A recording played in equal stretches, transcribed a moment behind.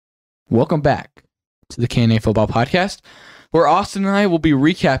Welcome back to the K&A Football Podcast, where Austin and I will be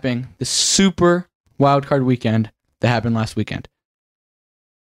recapping the super wildcard weekend that happened last weekend.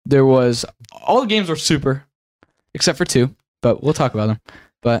 All the games were super, except for two, but we'll talk about them.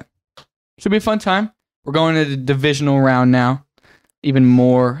 But it should be a fun time. We're going to the divisional round now. Even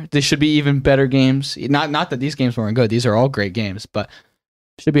more. They should be even better games. Not that these games weren't good. These are all great games, but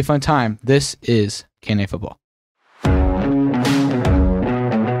it should be a fun time. This is K&A Football.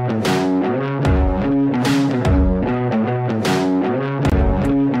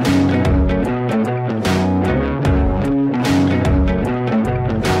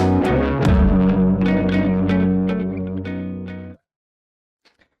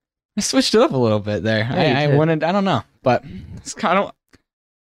 I switched it up a little bit there. I don't know, but it's kind of.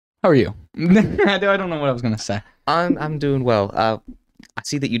 How are you? I don't know what I was gonna say. I'm doing well. I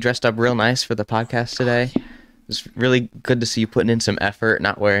see that you dressed up real nice for the podcast today. It's really good to see you putting in some effort,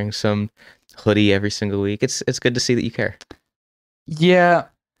 not wearing some hoodie every single week. It's good to see that you care. Yeah,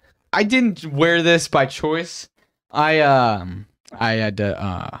 I didn't wear this by choice. I had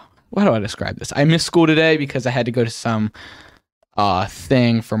to. How do I describe this? I missed school today because I had to go to some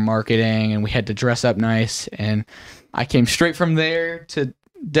thing for marketing, and we had to dress up nice, and I came straight from there to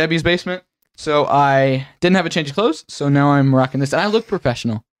Debbie's basement, so I didn't have a change of clothes, so now I'm rocking this, and I look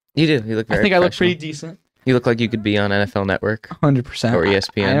professional. You do. You look very I think I look pretty professional. decent. You look like you could be on NFL Network 100%. or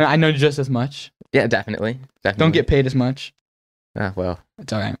ESPN. I know just as much. Yeah, definitely. Don't get paid as much. Well,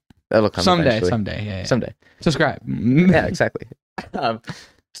 It's all right. that'll come eventually. Someday. Yeah. Someday. Subscribe. Yeah, exactly.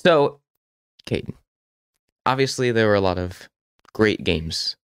 So, Caden, obviously there were a lot of great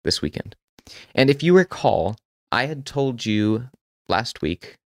games this weekend. And if you recall, I had told you last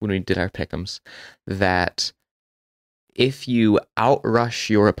week when we did our pick'ems that if you outrush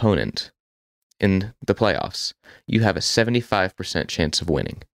your opponent in the playoffs, you have a 75% chance of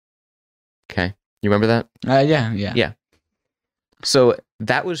winning. Okay? You remember that? Yeah. So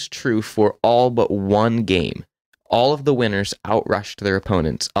that was true for all but one game. All of the winners outrushed their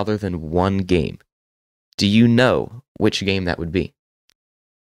opponents other than one game. Do you know which game that would be?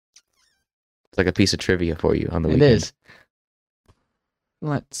 It's like a piece of trivia for you on the weekend. It is.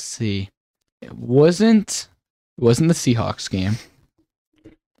 Let's see. It wasn't the Seahawks game.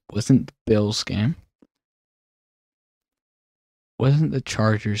 It wasn't the Bills game. It wasn't the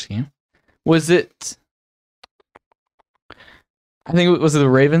Chargers game. Was it? I think was it the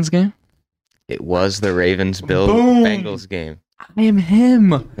Ravens game? It was the Ravens-Bills Boom! Bengals game. I am him.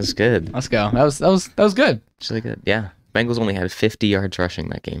 That's good. Let's go. That was good. It's really good. Yeah. Bengals only had 50 yards rushing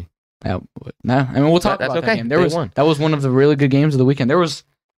that game. No, I mean we'll talk That's about okay. that game. They won. That was one of the really good games of the weekend. There was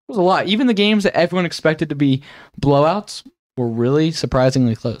a lot. Even the games that everyone expected to be blowouts were really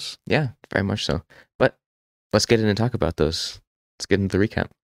surprisingly close. Yeah, very much so. But let's get in and talk about those. Let's get into the recap.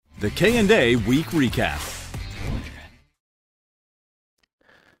 The K&A Week Recap.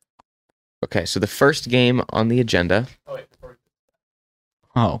 Okay, so the first game on the agenda.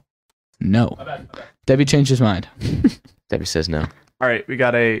 Oh, no. My bad. Debbie changed his mind. Debbie says no. All right, we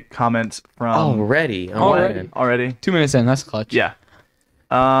got a comment from Already? already. 2 minutes in, that's clutch. Yeah.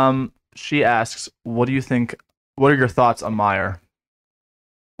 She asks, "What do you think? What are your thoughts on Meyer?"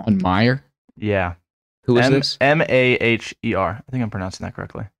 On Meyer? Yeah. Who is this? Maher. I think I'm pronouncing that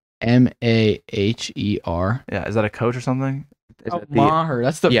correctly. Maher. Yeah. Is that a coach or something? Is it the Maher.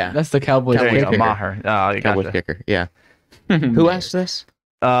 That's the Cowboys There you kicker. go, Maher. Oh, you Cowboys gotcha. kicker? Yeah. Who asked this?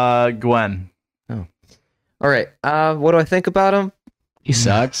 Gwen. All right. What do I think about him? He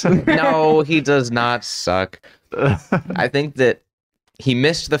sucks. No, he does not suck. I think that he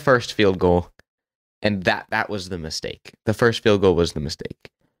missed the first field goal, and that was the mistake. The first field goal was the mistake,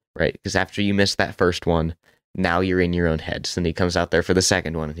 right? Because after you miss that first one, now you're in your own head. So then he comes out there for the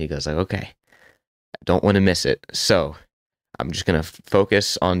second one, and he goes like, okay, I don't want to miss it. So I'm just going to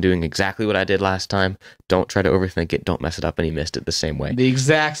focus on doing exactly what I did last time. Don't try to overthink it. Don't mess it up. And he missed it the same way. The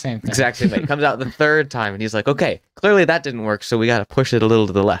exact same thing. Exact same thing. He comes out the third time, and he's like, okay, clearly that didn't work, so we got to push it a little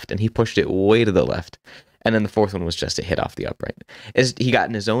to the left. And he pushed it way to the left. And then the fourth one was just a hit off the upright. As he got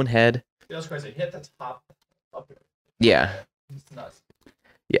in his own head. That was crazy. Hit the top. Yeah. It's nuts.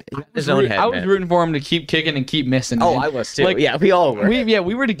 Yeah. His own head. I was man. rooting for him to keep kicking and keep missing. Oh, And, I was too. like, Yeah, we all were.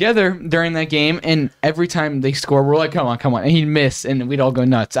 we were together during that game, and every time they score, we're like, come on. And he'd miss, and we'd all go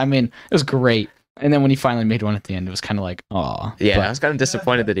nuts. I mean, it was great. And then when he finally made one at the end, it was kind of like, aw. Yeah, But- I was kind of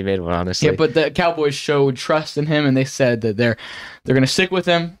disappointed that he made one, honestly. Yeah, but the Cowboys showed trust in him, and they said that they're going to stick with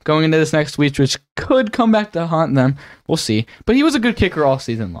him going into this next week, which could come back to haunt them. We'll see. But he was a good kicker all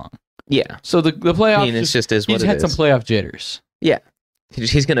season long. Yeah. So the playoffs, I mean, it's just is what he's it had is. some playoff jitters. Yeah.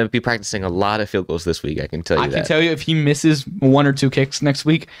 He's going to be practicing a lot of field goals this week. I can tell you that. I can tell you if he misses 1 or 2 kicks next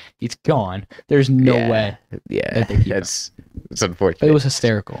week, he's gone. There's no way. Yeah, that they keep it's unfortunate. It was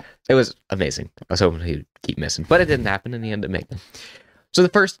hysterical. It was amazing. I was hoping he'd keep missing, but it didn't happen, and he ended up making them. So the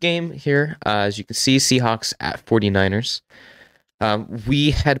first game here, as you can see, Seahawks at 49ers.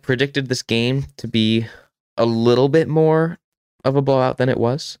 We had predicted this game to be a little bit more of a blowout than it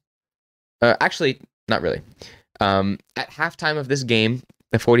was. Actually, not really. At halftime of this game,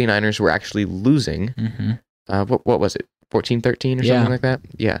 the 49ers were actually losing. Mm-hmm. What was it? 14-13 or something like that?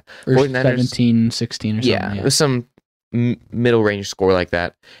 Yeah. Or 17-16 or something. Yeah, it was some middle range score like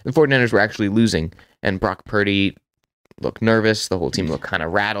that. The 49ers were actually losing, and Brock Purdy looked nervous. The whole team looked kind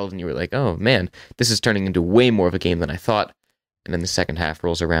of rattled, and you were like, oh man, this is turning into way more of a game than I thought. And then the second half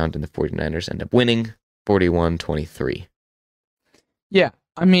rolls around, and the 49ers end up winning 41-23. Yeah.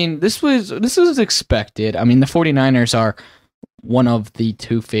 I mean, this was expected. I mean, the 49ers are one of the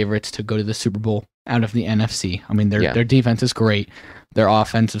 2 favorites to go to the Super Bowl out of the NFC. I mean, their defense is great. Their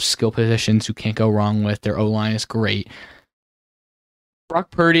offensive skill positions you can't go wrong with. Their O-line is great.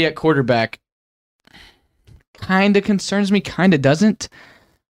 Brock Purdy at quarterback kind of concerns me, kind of doesn't.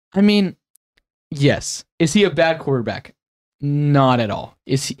 I mean, yes. Is he a bad quarterback? Not at all.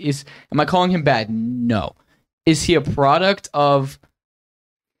 Am I calling him bad? No. Is he a product of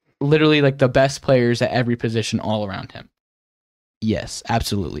literally like the best players at every position all around him? Yes,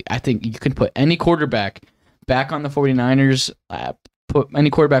 absolutely. I think you can put any quarterback back on the 49ers,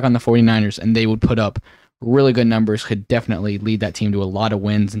 and they would put up really good numbers, could definitely lead that team to a lot of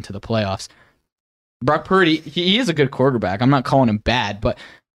wins into the playoffs. Brock Purdy, he is a good quarterback. I'm not calling him bad, but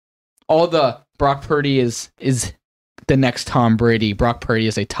all the Brock Purdy is the next Tom Brady. Brock Purdy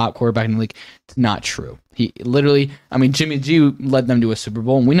is a top quarterback in the league. It's not true. He literally, I mean, Jimmy G led them to a Super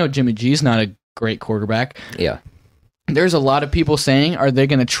Bowl, and we know Jimmy G is not a great quarterback. Yeah. There's a lot of people saying, are they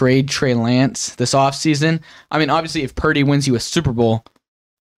going to trade Trey Lance this offseason? I mean, obviously, if Purdy wins you a Super Bowl,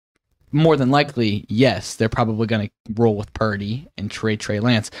 more than likely, yes, they're probably going to roll with Purdy and trade Trey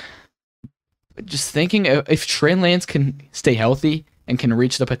Lance. But just thinking, if Trey Lance can stay healthy and can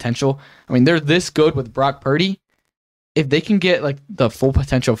reach the potential, I mean, they're this good with Brock Purdy. If they can get like the full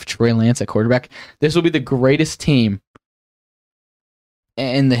potential of Trey Lance at quarterback, this will be the greatest team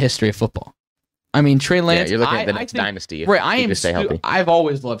in the history of football. I mean, Trey Lance. Yeah, you're looking at the next dynasty. Right, I've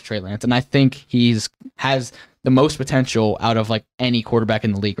always loved Trey Lance, and I think has the most potential out of like any quarterback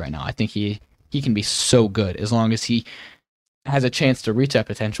in the league right now. I think he can be so good as long as he has a chance to reach that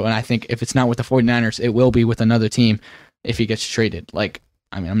potential. And I think if it's not with the 49ers, it will be with another team if he gets traded. Like,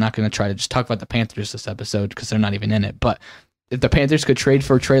 I mean, I'm not going to try to just talk about the Panthers this episode because they're not even in it. But if the Panthers could trade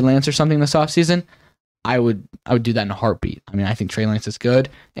for Trey Lance or something this offseason, I would do that in a heartbeat. I mean, I think Trey Lance is good,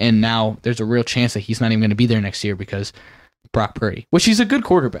 and now there's a real chance that he's not even going to be there next year because Brock Purdy, which he's a good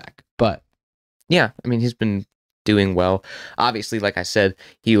quarterback, but yeah, I mean, he's been doing well. Obviously, like I said,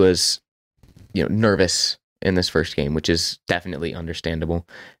 he was, nervous in this first game, which is definitely understandable.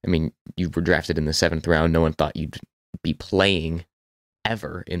 I mean, you were drafted in the 7th round. No one thought you'd be playing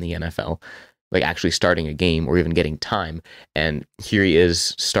ever in the NFL, like actually starting a game or even getting time. And here he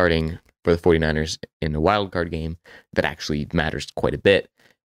is starting for the 49ers in a wild card game that actually matters quite a bit.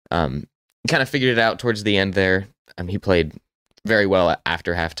 Kind of figured it out towards the end there. He played very well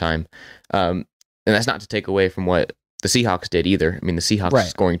after halftime. And that's not to take away from what the Seahawks did either. I mean, the Seahawks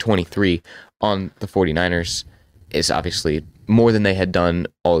scoring 23 on the 49ers is obviously more than they had done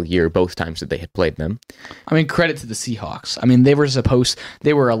all year, both times that they had played them. I mean, credit to the Seahawks. I mean, they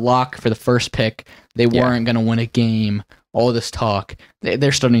were a lock for the first pick. They weren't going to win a game. All this talk.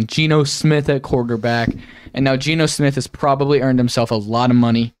 They're starting Geno Smith at quarterback, and now Geno Smith has probably earned himself a lot of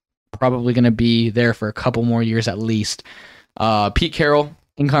money. Probably going to be there for a couple more years at least. Pete Carroll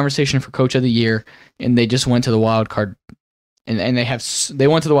in conversation for Coach of the Year, and they just went to the wild card, and they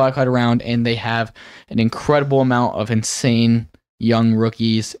went to the wild card round, and they have an incredible amount of insane young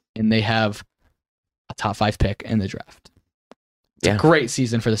rookies, and they have a top 5 pick in the draft. It's a great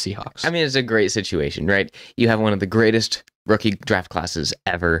season for the Seahawks. I mean, it's a great situation, right? You have one of the greatest rookie draft classes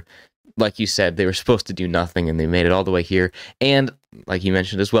ever. Like you said, they were supposed to do nothing, and they made it all the way here. And like you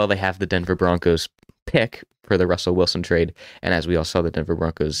mentioned as well, they have the Denver Broncos pick for the Russell Wilson trade. And as we all saw, the Denver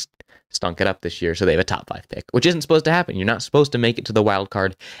Broncos stunk it up this year, so they have a top 5 pick, which isn't supposed to happen. You're not supposed to make it to the wild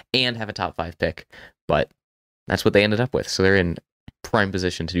card and have a top 5 pick, but that's what they ended up with. So they're in prime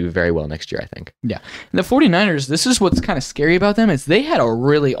position to do very well next year, I think. Yeah. And the 49ers, this is what's kind of scary about them, is they had a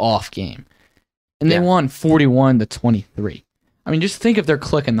really off game. And they won 41-23. I mean, just think if they're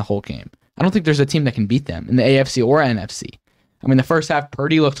clicking the whole game. I don't think there's a team that can beat them in the AFC or NFC. I mean, the first half,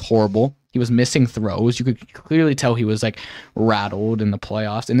 Purdy looked horrible. He was missing throws. You could clearly tell he was like rattled in the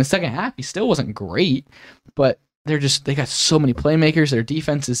playoffs. In the second half, he still wasn't great, but they got so many playmakers. Their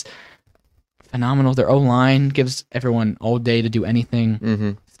defense is phenomenal. Their O-line gives everyone all day to do anything.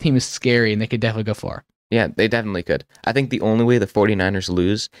 This team is scary, and they could definitely go far. Yeah, they definitely could. I think the only way the 49ers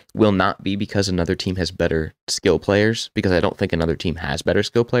lose will not be because another team has better skill players, because I don't think another team has better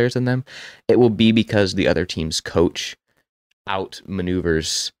skill players than them. It will be because the other team's coach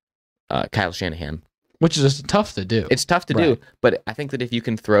outmaneuvers Kyle Shanahan. Which is just tough to do. It's tough to do, but I think that if you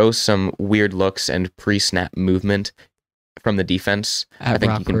can throw some weird looks and pre-snap movement from the defense, I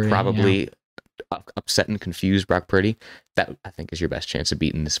think you can probably upset and confuse Brock Purdy. That, I think, is your best chance of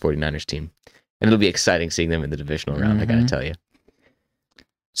beating this 49ers team. And it'll be exciting seeing them in the divisional round, I gotta tell you.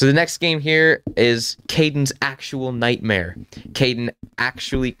 So the next game here is Caden's actual nightmare. Caden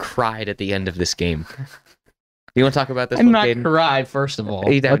actually cried at the end of this game. You want to talk about this one, not Caden? Cried, first of all.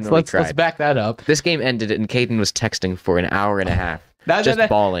 He definitely cried. Let's back that up. This game ended and Caden was texting for an hour and a half. Just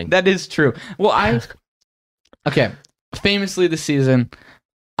bawling. That is true. Well, okay. Famously this season,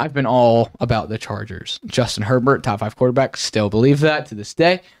 I've been all about the Chargers. Justin Herbert, top 5 quarterback, still believe that to this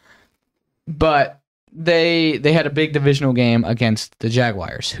day. But they had a big divisional game against the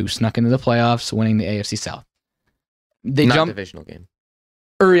Jaguars, who snuck into the playoffs, winning the AFC South. Not divisional game.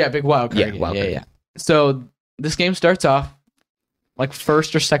 Big wild card game. Yeah. So this game starts off like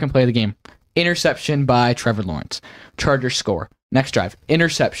first or second play of the game. Interception by Trevor Lawrence. Chargers score. Next drive.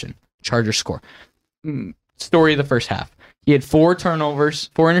 Interception. Chargers score. Story of the first half. He had 4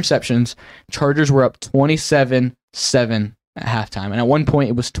 turnovers, 4 interceptions. Chargers were up 27-7 at halftime. And at one point,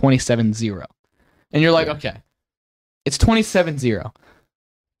 it was 27-0. And you're like, okay, it's 27-0.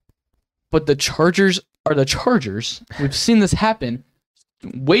 But the Chargers are the Chargers. We've seen this happen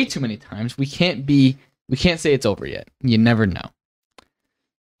way too many times. We can't say it's over yet. You never know.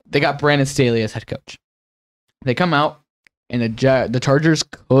 They got Brandon Staley as head coach. They come out, and the Chargers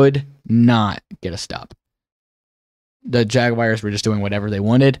could not get a stop. The Jaguars were just doing whatever they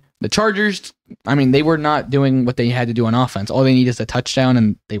wanted. The Chargers, they were not doing what they had to do on offense. All they need is a touchdown,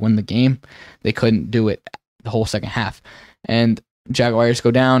 and they win the game. They couldn't do it the whole second half. And Jaguars go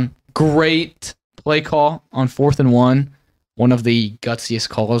down. Great play call on 4th and 1. One of the gutsiest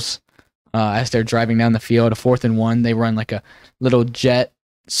calls as they're driving down the field. A 4th and 1. They run like a little jet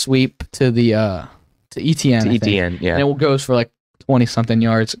sweep to the to ETN. To ETN, yeah. And it goes for like 20-something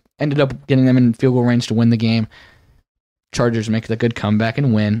yards. Ended up getting them in field goal range to win the game. Chargers make a good comeback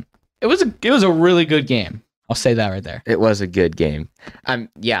and win. It was a really good game. I'll say that right there. It was a good game.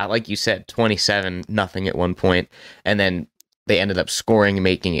 Yeah, like you said, 27-0 at one point, and then they ended up scoring,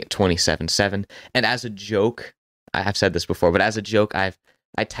 making it 27-7. And as a joke, I have said this before, but as a joke, I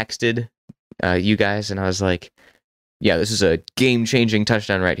texted you guys and I was like, "Yeah, this is a game-changing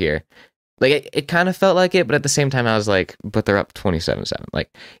touchdown right here." Like it kind of felt like it, but at the same time, I was like, "But they're up 27-7.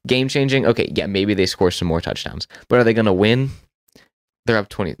 Like game-changing. Okay, yeah, maybe they score some more touchdowns, but are they gonna win? They're up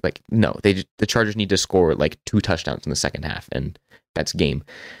 20. Like no, the Chargers need to score like 2 touchdowns in the second half, and that's game.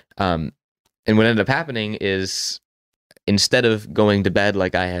 And what ended up happening is, instead of going to bed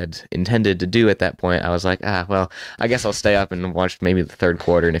like I had intended to do at that point, I was like, well, I guess I'll stay up and watch maybe the third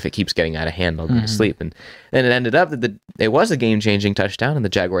quarter, and if it keeps getting out of hand, I'll go to sleep. And then it ended up that it was a game-changing touchdown, and the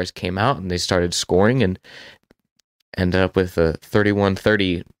Jaguars came out, and they started scoring, and ended up with a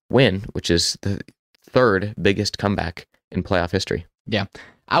 31-30 win, which is the 3rd biggest comeback in playoff history. Yeah.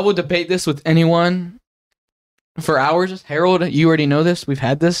 I will debate this with anyone for hours. Harold, you already know this. We've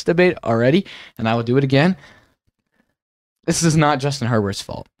had this debate already, and I will do it again. This is not Justin Herbert's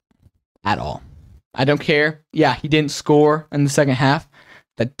fault at all. I don't care. Yeah, he didn't score in the second half.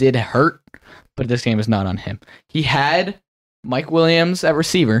 That did hurt, but this game is not on him. He had Mike Williams at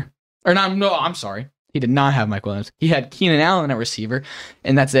receiver. I'm sorry. He did not have Mike Williams. He had Keenan Allen at receiver,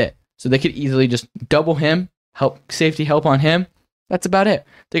 and that's it. So they could easily just double him, safety help on him. That's about it.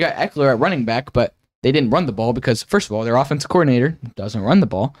 They got Eckler at running back, but they didn't run the ball because, first of all, their offensive coordinator doesn't run the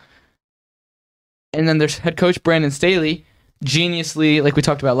ball. And then their head coach, Brandon Staley, geniusly, like we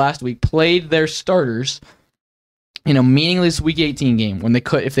talked about last week, played their starters in a meaningless Week 18 game when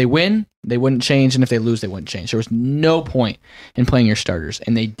if they win, they wouldn't change, and if they lose, they wouldn't change. There was no point in playing your starters,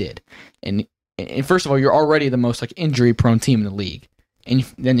 and they did. And first of all, you're already the most injury-prone team in the league, and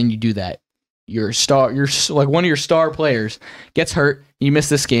then you do that. You're one of your star players gets hurt, you miss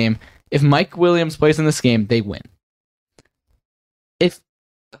this game. If Mike Williams plays in this game, they win.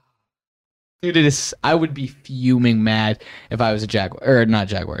 I would be fuming mad if I was if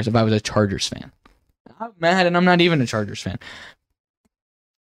I was a Chargers fan. I'm mad, and I'm not even a Chargers fan.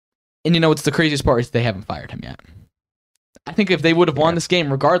 And what's the craziest part is they haven't fired him yet. I think if they would have won this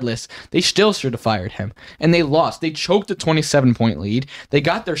game regardless, they still should have fired him. And they lost. They choked a 27-point lead. They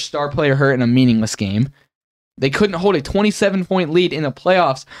got their star player hurt in a meaningless game. They couldn't hold a 27-point lead in the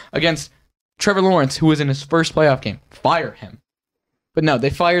playoffs against Trevor Lawrence, who was in his first playoff game. Fire him. But no, they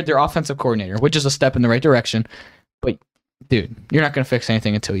fired their offensive coordinator, which is a step in the right direction. But, dude, you're not going to fix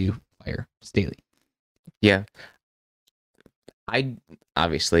anything until you fire Staley. Yeah. I,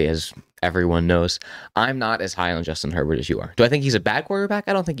 obviously, as everyone knows, I'm not as high on Justin Herbert as you are. Do I think he's a bad quarterback?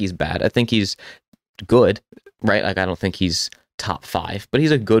 I don't think he's bad. I think he's good, right? Like, I don't think he's top 5, but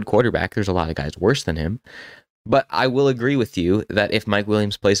he's a good quarterback. There's a lot of guys worse than him. But I will agree with you that if Mike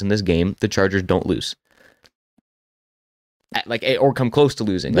Williams plays in this game, the Chargers don't lose. Or come close to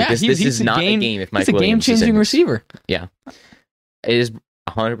losing. Like, this is not a game if Mike Williams he's a game-changing is in this. receiver. Yeah. It is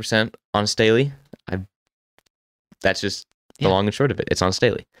 100% on Staley. That's just the long and short of it. It's on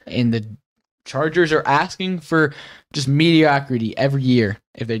Staley. And the Chargers are asking for just mediocrity every year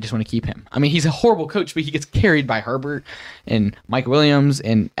if they just want to keep him. I mean, he's a horrible coach, but he gets carried by Herbert and Mike Williams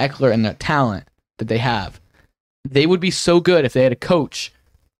and Eckler and the talent that they have. They would be so good if they had a coach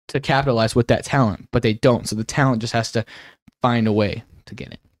to capitalize with that talent, but they don't. So the talent just has to find a way to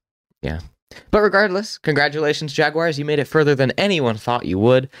get it. Yeah. But regardless, congratulations, Jaguars. You made it further than anyone thought you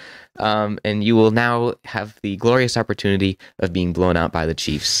would. And you will now have the glorious opportunity of being blown out by the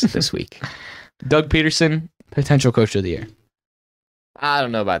Chiefs this week. Doug Peterson, potential coach of the year. I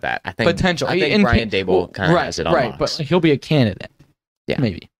don't know about that. I think Potential. I think Brian Dable kind of has it on Right, locks. but he'll be a candidate. Yeah.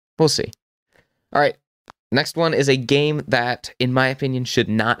 Maybe. We'll see. All right. Next one is a game that, in my opinion, should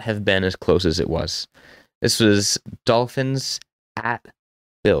not have been as close as it was. This was Dolphins at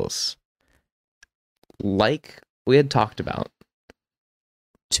Bills. Like we had talked about,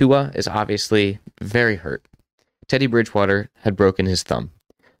 Tua is obviously very hurt. Teddy Bridgewater had broken his thumb.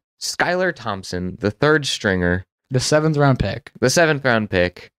 Skylar Thompson, the third stringer, The 7th round pick. the 7th round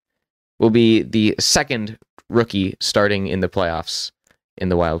pick, will be the second rookie starting in the playoffs in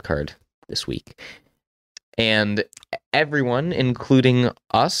the wild card this week. And everyone, including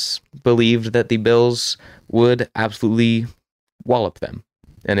us, believed that the Bills would absolutely wallop them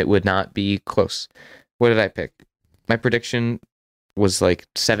and it would not be close. What did I pick? My prediction was like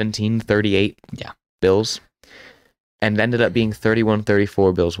 17-38 Bills, and it ended up being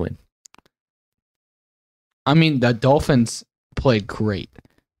 31-34 Bills win. I mean, the Dolphins played great.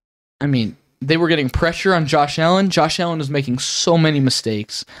 I mean, they were getting pressure on Josh Allen. Josh Allen was making so many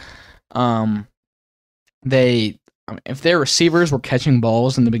mistakes. If their receivers were catching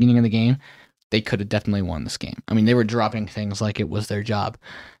balls in the beginning of the game, they could have definitely won this game. I mean, they were dropping things like it was their job.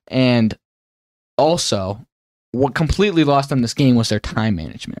 And also, what completely lost them this game was their time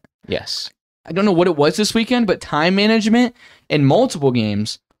management. Yes. I don't know what it was this weekend, but time management in multiple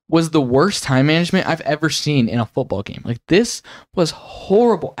games was the worst time management I've ever seen in a football game. Like, this was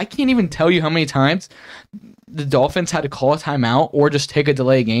horrible. I can't even tell you how many times the Dolphins had to call a timeout or just take a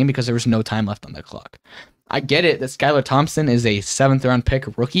delay game because there was no time left on the clock. I get it that Skylar Thompson is a 7th round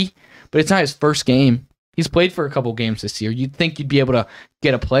pick rookie, but it's not his first game. He's played for a couple games this year. You'd think you'd be able to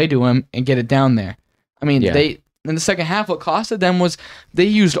get a play to him and get it down there. I mean, they in the second half, what costed them was they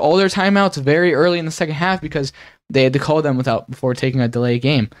used all their timeouts very early in the second half because they had to call them before taking a delay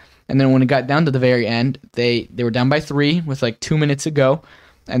game. And then when it got down to the very end, they were down by 3 with like 2 minutes to go,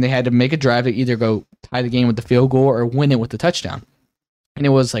 and they had to make a drive to either go tie the game with the field goal or win it with the touchdown. And it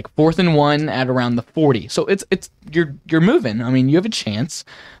was like 4th and 1 at around the 40. So it's you're moving. I mean, you have a chance,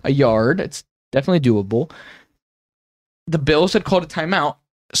 a yard. It's definitely doable. The Bills had called a timeout,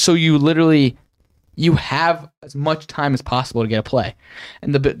 so you have as much time as possible to get a play.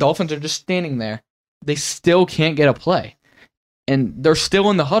 And the Dolphins are just standing there. They still can't get a play. And they're still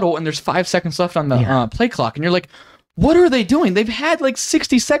in the huddle, and there's 5 seconds left on the play clock. And you're like, what are they doing? They've had like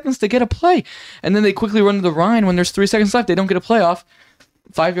 60 seconds to get a play. And then they quickly run to the Ryan when there's 3 seconds left. They don't get a playoff.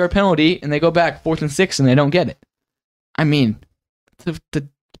 5-yard penalty, and they go back 4th and 6, and they don't get it. I mean, the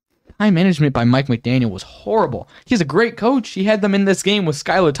time management by Mike McDaniel was horrible. He's a great coach. He had them in this game with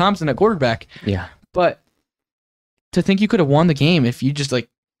Skylar Thompson at quarterback. Yeah. But to think you could have won the game if you just like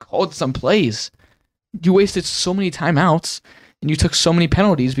called some plays, you wasted so many timeouts, and you took so many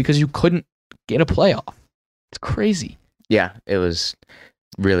penalties because you couldn't get a playoff. It's crazy. Yeah, it was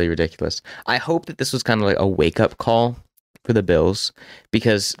really ridiculous. I hope that this was kind of like a wake-up call for the Bills,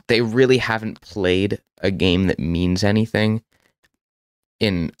 because they really haven't played a game that means anything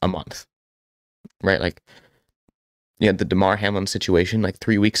in a month, right? Like, the DeMar Hamlin situation like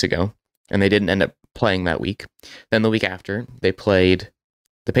 3 weeks ago, and they didn't end up playing that week. Then the week after, they played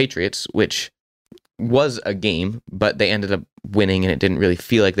the Patriots, which was a game, but they ended up winning, and it didn't really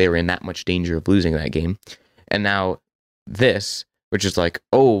feel like they were in that much danger of losing that game. And now this, which is like,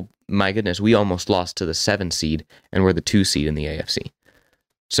 oh my goodness, we almost lost to the 7 seed and we're the 2 seed in the AFC.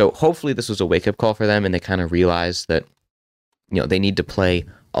 So hopefully this was a wake-up call for them and they kind of realize that, they need to play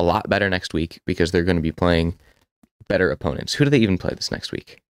a lot better next week because they're going to be playing better opponents. Who do they even play this next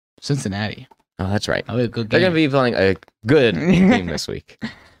week? Cincinnati. Oh, that's right. Oh, a good game. They're going to be playing a good team this week.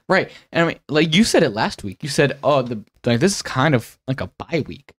 Right. And I mean, like you said it last week. You said, oh, this is kind of like a bye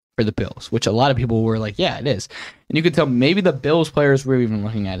week for the Bills, which a lot of people were like, yeah, it is. And you could tell maybe the Bills players were even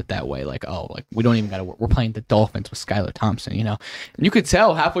looking at it that way. Like, oh, like we don't even got to work. We're playing the Dolphins with Skylar Thompson, And you could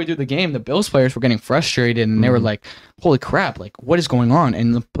tell halfway through the game, the Bills players were getting frustrated and they were like, holy crap, like what is going on?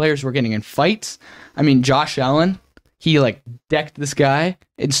 And the players were getting in fights. I mean, Josh Allen, he like decked this guy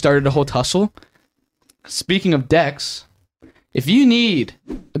and started a whole tussle. Speaking of decks, if you need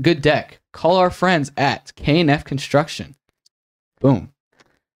a good deck, call our friends at K&F Construction. Boom.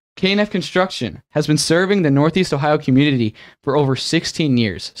 K&F Construction has been serving the Northeast Ohio community for over 16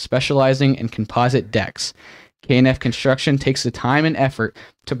 years, specializing in composite decks. K&F Construction takes the time and effort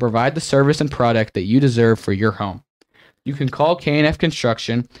to provide the service and product that you deserve for your home. You can call K&F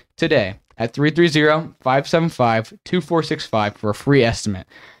Construction today at 330-575-2465 for a free estimate.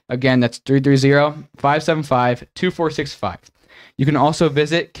 Again, that's 330-575-2465. You can also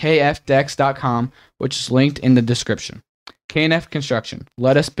visit kfdecks.com, which is linked in the description. K&F Construction.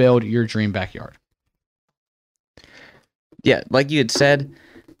 Let us build your dream backyard. Yeah, like you had said,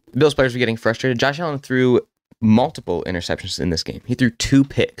 Bills players were getting frustrated. Josh Allen threw multiple interceptions in this game. He threw 2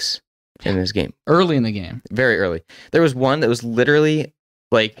 picks in this game. Early in the game. Very early. There was one that was literally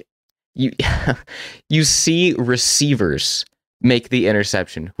like you you see receivers make the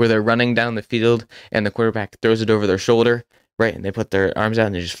interception where they're running down the field and the quarterback throws it over their shoulder. Right, and they put their arms out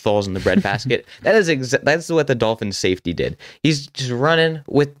and it just falls in the breadbasket. That's what the Dolphins safety did. He's just running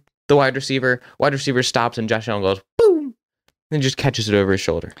with the wide receiver. Wide receiver stops and Josh Allen goes, boom, and just catches it over his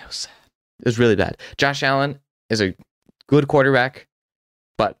shoulder. That was sad. It was really bad. Josh Allen is a good quarterback,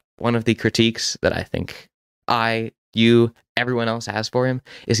 but one of the critiques that I think everyone else has for him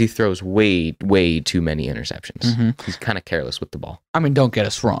is he throws way, way too many interceptions. Mm-hmm. He's kind of careless with the ball. I mean, don't get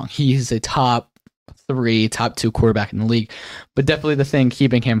us wrong. He's a top 2 quarterback in the league, but definitely the thing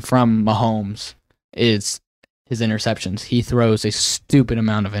keeping him from Mahomes is his interceptions. He throws a stupid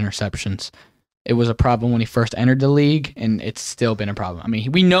amount of interceptions. It was a problem when he first entered the league, and it's still been a problem. I mean,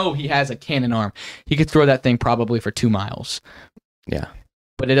 we know he has a cannon arm. He could throw that thing probably for 2 miles. Yeah.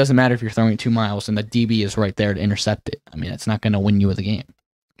 But it doesn't matter if you're throwing it 2 miles and the DB is right there to intercept it. I mean, it's not going to win you the game.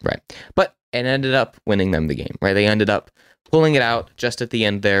 Right. But it ended up winning them the game, right? They ended up pulling it out just at the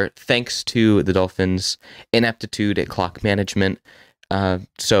end there, thanks to the Dolphins' ineptitude at clock management.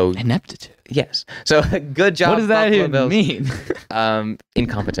 Ineptitude? Yes. So good job. What does that even Bills. mean?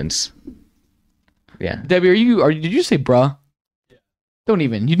 Incompetence. Yeah. Debbie, did you say bruh? Yeah. Don't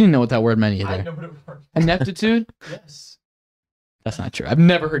even. You didn't know what that word meant either. I know what it was. Ineptitude? Yes. That's not true. I've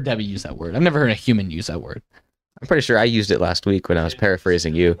never heard Debbie use that word. I've never heard a human use that word. I'm pretty sure I used it last week when I was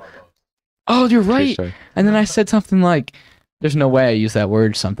paraphrasing you. Oh, you're right. True story. And then I said something like, there's no way I use that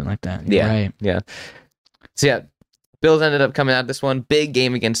word, something like that. You're right. Yeah. So yeah, Bills ended up coming out this one. Big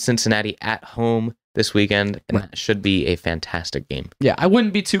game against Cincinnati at home this weekend, and that should be a fantastic game. Yeah, I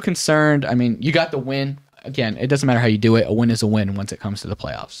wouldn't be too concerned. I mean, you got the win. Again, it doesn't matter how you do it. A win is a win once it comes to the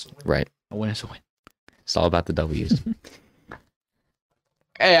playoffs. Right. A win is a win. It's all about the W's.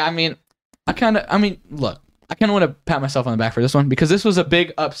 Hey, look, I kind of want to pat myself on the back for this one because this was a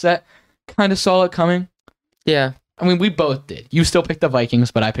big upset. Kind of saw it coming. Yeah. I mean, we both did. You still picked the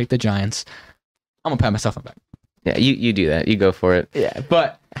Vikings, but I picked the Giants. I'm going to pat myself on the back. Yeah, you do that. You go for it. Yeah,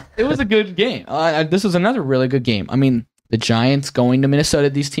 but it was a good game. This was another really good game. I mean, the Giants going to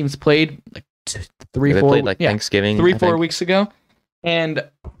Minnesota, these teams played like Thanksgiving. 3-4 weeks ago. And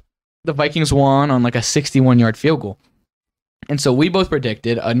the Vikings won on like a 61-yard field goal. And so we both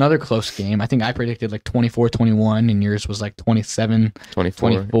predicted another close game. I think I predicted like 24-21 and yours was like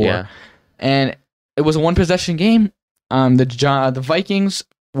 27-24. Yeah. And it was a one-possession game. The Vikings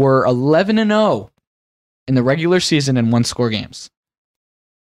were 11-0 in the regular season in one-score games.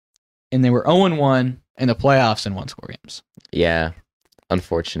 And they were 0-1 in the playoffs in one-score games. Yeah.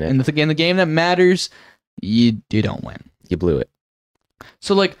 Unfortunate. And the game that matters, you don't win. You blew it.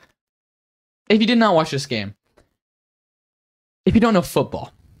 So, like, if you did not watch this game, if you don't know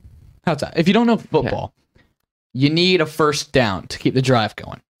football, how's that? If you don't know football, you need a first down to keep the drive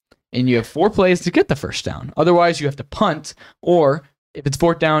going. And you have 4 plays to get the first down. Otherwise, you have to punt, or if it's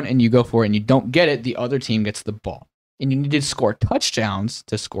 4th down and you go for it and you don't get it, the other team gets the ball. And you need to score touchdowns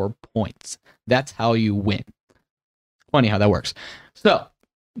to score points. That's how you win. Funny how that works. So,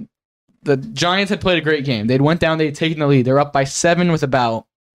 the Giants had played a great game. They'd went down, they'd taken the lead. They're up by 7 with about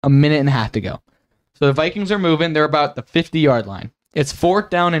a minute and a half to go. So the Vikings are moving. They're about the 50-yard line. It's 4th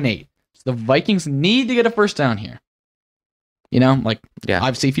down and 8. So the Vikings need to get a first down here. You know, like,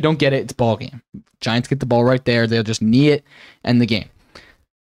 obviously, if you don't get it, it's ball game. Giants get the ball right there. They'll just knee it and the game.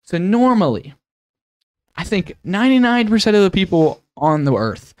 So normally, I think 99% of the people on the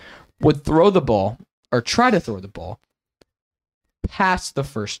earth would throw the ball or try to throw the ball past the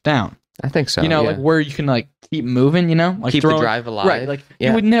first down. I think so. You know, like where you can like keep moving, you know? Like keep the drive alive. Right. Like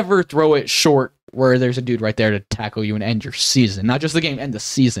you would never throw it short where there's a dude right there to tackle you and end your season. Not just the game, end the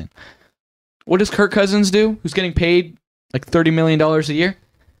season. What does Kirk Cousins do? Who's getting paid like $30 million a year?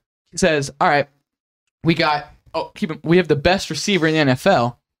 He says, all right, we have the best receiver in the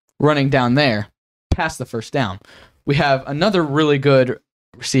NFL running down there past the first down. We have another really good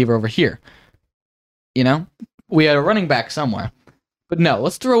receiver over here. You know? We had a running back somewhere. But no,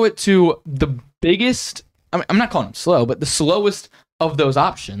 let's throw it to the biggest, I'm not calling him slow, but the slowest of those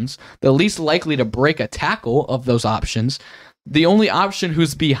options, the least likely to break a tackle of those options, the only option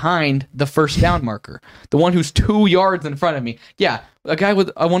who's behind the first down marker, the one who's 2 yards in front of me. Yeah,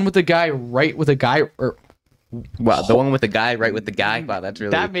 one with the guy right with a guy. Wow, the one with the guy right with the guy. Wow, that's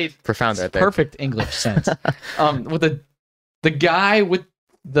really that made profound right there. Perfect English sense. With the guy with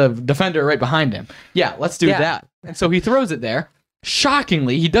the defender right behind him. Yeah, let's do that. And so he throws it there.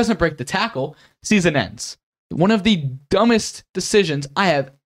 Shockingly, he doesn't break the tackle. Season ends. One of the dumbest decisions I have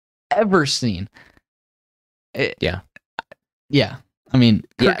ever seen. Yeah. I mean,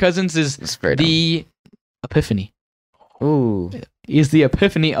 Kirk Cousins is the epiphany. Ooh. He's the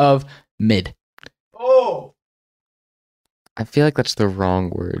epiphany of mid. Oh. I feel like that's the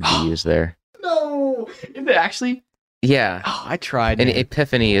wrong word to use there. No. Is it actually? Yeah. Oh, I tried. An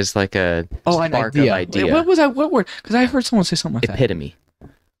epiphany is like a spark of idea. Wait, what was that? What word? Because I heard someone say something like epitome.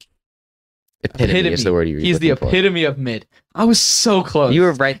 Epitome is the word you use. He's the epitome of mid. I was so close. You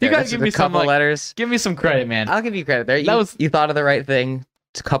were right there. You gotta give me some letters. Give me some credit, man. I'll give you credit there. You thought of the right thing.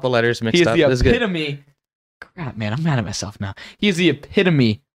 It's a couple letters mixed up. He's the epitome. Crap, man. I'm mad at myself now. He's the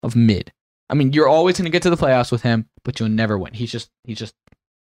epitome of mid. I mean, you're always going to get to the playoffs with him, but you'll never win. He's just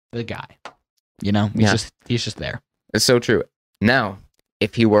the guy. You know? He's just there. It's so true. Now,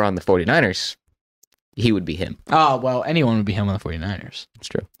 if he were on the 49ers, he would be him. Oh, well, anyone would be him on the 49ers. It's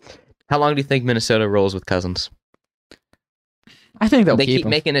true. How long do you think Minnesota rolls with Cousins? I think they keep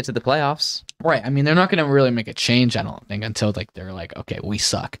making it to the playoffs. Right. I mean, they're not going to really make a change, I don't think, until like they're like, okay, we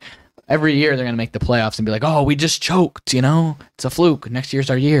suck. Every year they're going to make the playoffs and be like, oh, we just choked, you know? It's a fluke. Next year's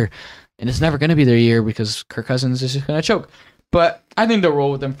our year. And it's never going to be their year because Kirk Cousins is just going to choke. But I think they'll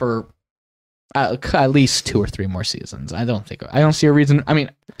roll with them for at least 2 or 3 more seasons. I don't see a reason. I mean,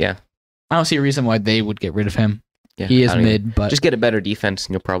 I don't see a reason why they would get rid of him. Yeah, he is mid, but just get a better defense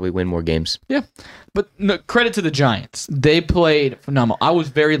and you'll probably win more games. Yeah, but no, credit to the Giants. They played phenomenal. I was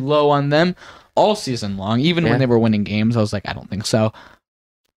very low on them all season long. Even when they were winning games, I was like, I don't think so.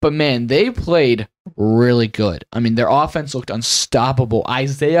 But man, they played really good. I mean, their offense looked unstoppable.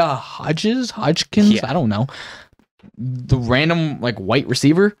 Isaiah Hodgkins, I don't know. The random like white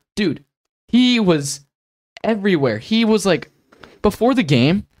receiver, dude, he was everywhere. He was like, before the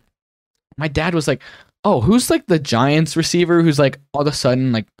game, my dad was like, oh, who's like the Giants receiver who's like all of a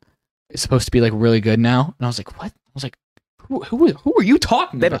sudden like is supposed to be like really good now? And I was like, what? I was like, who are you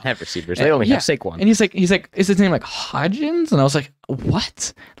talking about? They don't have receivers. They only have Saquon. And he's like, is his name like Hodgins? And I was like,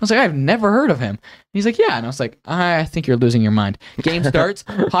 what? I was like, I've never heard of him. And he's like, yeah. And I was like, I think you're losing your mind. Game starts,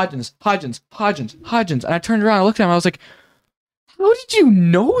 Hodgins. And I turned around, I looked at him, I was like, how did you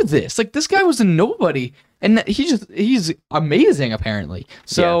know this? Like, this guy was a nobody. And he's amazing, apparently.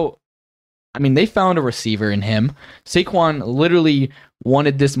 So, I mean, they found a receiver in him. Saquon literally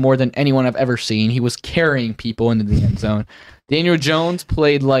wanted this more than anyone I've ever seen. He was carrying people into the end zone. Daniel Jones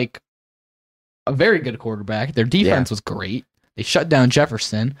played like a very good quarterback. Their defense was great. They shut down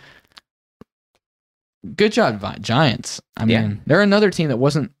Jefferson. Good job, Giants. I mean, they're another team that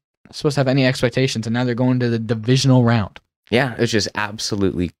wasn't supposed to have any expectations, and now they're going to the divisional round. Yeah, it's just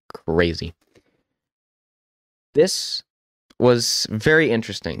absolutely crazy. This was very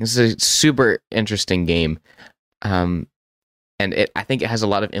interesting. This is a super interesting game. And I think it has a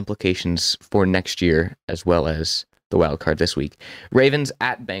lot of implications for next year as well as the wild card this week. Ravens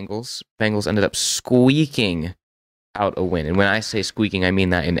at Bengals. Bengals ended up squeaking out a win. And when I say squeaking, I mean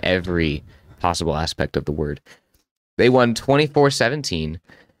that in every possible aspect of the word. They won 24-17.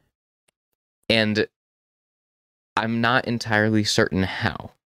 And I'm not entirely certain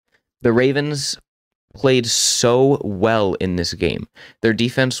how. The Ravens played so well in this game. Their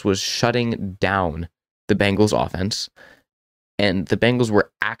defense was shutting down the Bengals offense. and the Bengals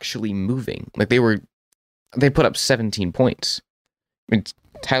were actually moving. Like they put up 17 points. I mean,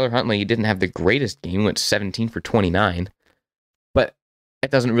 Tyler Huntley didn't have the greatest game. He went 17 for 29. But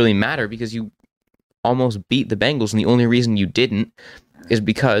it doesn't really matter because you almost beat the Bengals, and the only reason you didn't is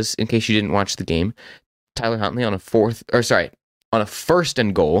because, in case you didn't watch the game, Tyler Huntley on a first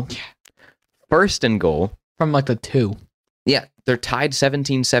and goal. First and goal. From like the 2. Yeah, they're tied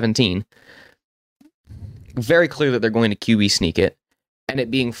 17-17. Very clear that they're going to QB sneak it. And it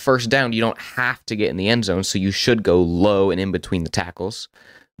being first down, you don't have to get in the end zone, so you should go low and in between the tackles.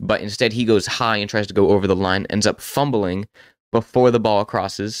 But instead, he goes high and tries to go over the line, ends up fumbling before the ball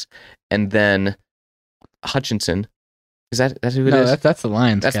crosses, and then Hutchinson. Is that who it is? No, that's the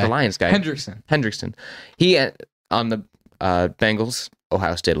Lions That's guy. the Lions guy. Hendrickson. He, on the Bengals,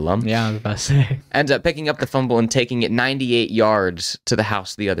 Ohio State alum, Yeah, I was about to say. ends up picking up the fumble and taking it 98 yards to the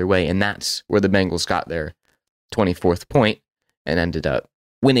house the other way, and that's where the Bengals got their 24th point and ended up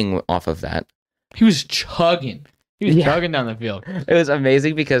winning off of that. He was chugging. Chugging down the field. It was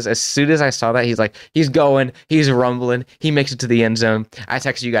amazing because as soon as I saw that, he's going, he's rumbling, he makes it to the end zone. I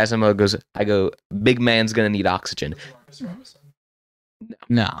texted you guys, I go, big man's gonna need oxygen.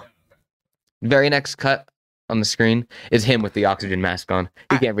 No. Very next cut on the screen is him with the oxygen mask on.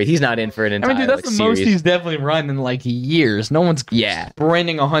 He can't breathe. He's not in for an entire Dude, that's the series. most he's definitely run in like years. No one's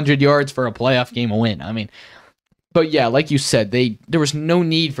sprinting 100 yards for a playoff game win. I mean, but yeah, like you said, there was no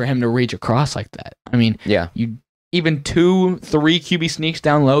need for him to reach across like that. I mean, you even 2-3 QB sneaks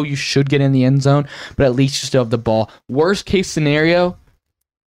down low, you should get in the end zone, but at least you still have the ball. Worst case scenario,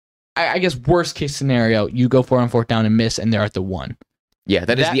 I guess worst case scenario, you go for it on 4th down and miss, and they're at the 1. Yeah,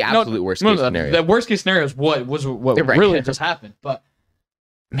 that is the absolute worst case scenario. The worst case scenario is what really just happened. But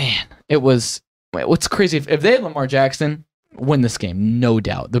man, what's crazy if they had Lamar Jackson win this game, no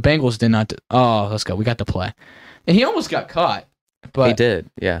doubt. The Bengals did not. Let's go. We got to play, and he almost got caught. But he did.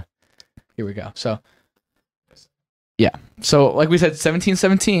 Yeah. Here we go. So like we said,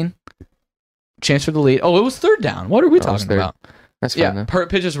 17-17, chance for the lead. Oh, it was 3rd down. What are we talking about? That's fine. Yeah,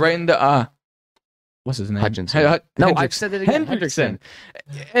 Pert pitches right into what's his name? Hutchinson. No, I've said it again. Hendrickson.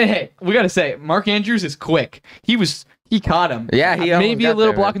 And hey, we gotta say, Mark Andrews is quick. He caught him. Yeah, he maybe a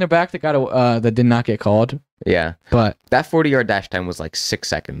little block in the back that did not get called. Yeah, but that 40-yard dash time was like 6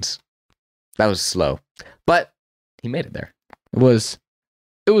 seconds. That was slow, but he made it there.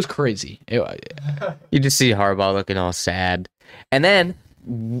 It was crazy. You just see Harbaugh looking all sad, and then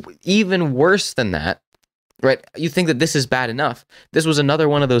even worse than that. Right, you think that this is bad enough. This was another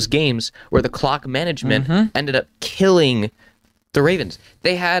one of those games where the clock management ended up killing the Ravens.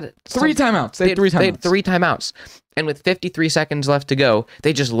 They had 3 timeouts. They had 3 timeouts. They had 3 timeouts. And with 53 seconds left to go,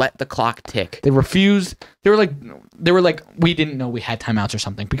 they just let the clock tick. They refused. They were like, we didn't know we had timeouts or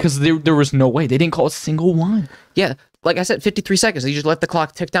something because there was no way. They didn't call a single one. Yeah, like I said, 53 seconds. You just let the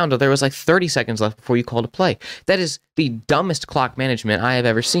clock tick down till there was like 30 seconds left before you called a play. That is the dumbest clock management I have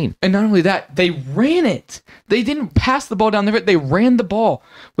ever seen. And not only that, they ran it. They didn't pass the ball down the field. They ran the ball,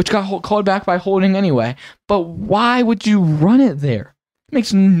 which got called back by holding anyway. But why would you run it there? It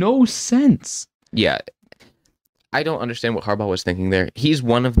makes no sense. Yeah. I don't understand what Harbaugh was thinking there. He's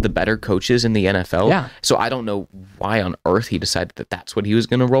one of the better coaches in the NFL. Yeah. So I don't know why on earth he decided that that's what he was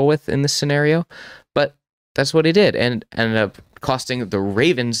going to roll with in this scenario. But that's what he did, and ended up costing the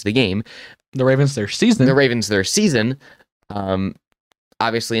Ravens the game. The Ravens their season.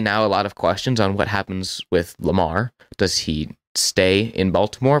 Obviously, now a lot of questions on what happens with Lamar. Does he stay in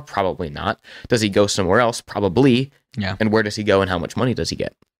Baltimore? Probably not. Does he go somewhere else? Probably. Yeah. And where does he go, and how much money does he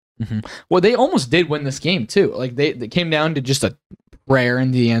get? Mm-hmm. Well, they almost did win this game, too. Like, they came down to just a prayer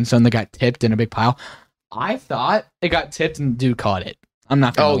in the end zone. They got tipped in a big pile. I thought it got tipped, and the dude caught it. I'm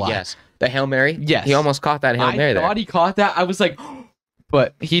not going to lie. Oh, yes. The Hail Mary? Yes. He almost caught that Hail Mary there. I thought he caught that. I was like,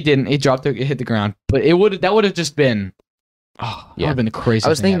 but he didn't. He dropped it, it hit the ground. But that would have just been, that would have been the craziest. I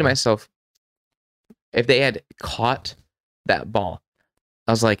was thinking to ever. myself, if they had caught that ball,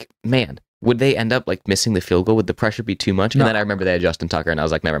 I was like, man, would they end up like missing the field goal? Would the pressure be too much? And then I remember they had Justin Tucker, and I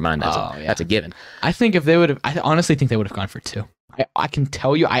was like, never mind. That's a given. I think if they would have, I honestly think they would have gone for 2. I can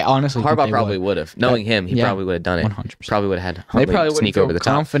tell you, I honestly think Harbaugh probably would have. Knowing him, he probably would have done it. 100%. Probably would have had They Huntley probably sneak wouldn't over the feel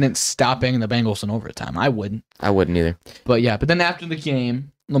top. confident stopping the Bengals in overtime. I wouldn't. I wouldn't either. But then after the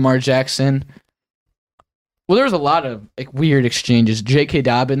game, Lamar Jackson. Well, there was a lot of weird exchanges. J.K.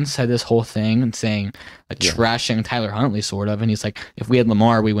 Dobbins had this whole thing and saying, trashing Tyler Huntley, sort of. And he's like, if we had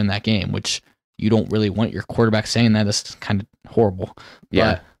Lamar, we win that game, which you don't really want your quarterback saying that. That's kind of horrible.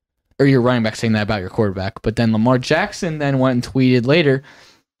 Yeah. Or your running back saying that about your quarterback. But then Lamar Jackson then went and tweeted later.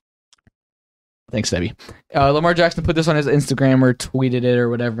 Thanks, Debbie. Lamar Jackson put this on his Instagram or tweeted it or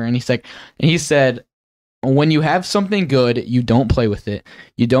whatever. And he said, when you have something good, you don't play with it.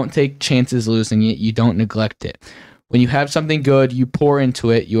 You don't take chances losing it. You don't neglect it. When you have something good, you pour into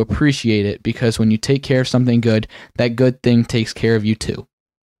it. You appreciate it, because when you take care of something good, that good thing takes care of you too.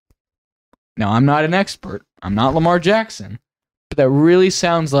 Now, I'm not an expert. I'm not Lamar Jackson. But that really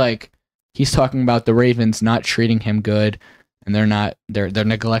sounds like he's talking about the Ravens not treating him good, and they're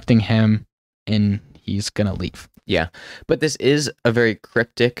neglecting him, and he's going to leave. Yeah. But this is a very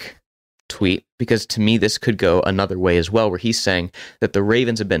cryptic tweet, because to me this could go another way as well, where he's saying that the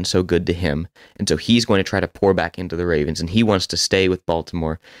Ravens have been so good to him, and so he's going to try to pour back into the Ravens, and he wants to stay with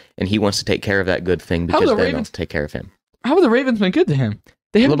Baltimore, and he wants to take care of that good thing because they don't take care of him. How have the Ravens been good to him?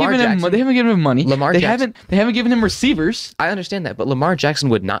 They haven't given him money. They haven't given him receivers. I understand that, but Lamar Jackson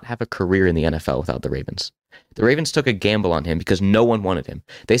would not have a career in the NFL without the Ravens. The Ravens took a gamble on him because no one wanted him.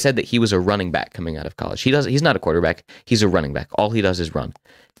 They said that he was a running back coming out of college. He's not a quarterback. He's a running back. All he does is run.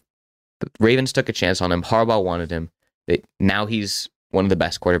 The Ravens took a chance on him. Harbaugh wanted him. Now he's one of the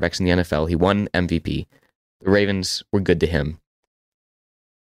best quarterbacks in the NFL. He won MVP. The Ravens were good to him.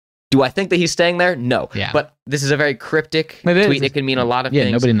 Do I think that he's staying there? No. Yeah. But this is a very cryptic tweet. It can mean a lot of things.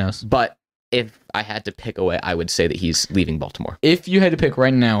 Yeah, nobody knows. But if I had to pick away, I would say that he's leaving Baltimore. If you had to pick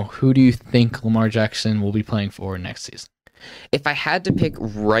right now, who do you think Lamar Jackson will be playing for next season? If I had to pick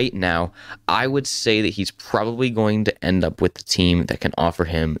right now, I would say that he's probably going to end up with the team that can offer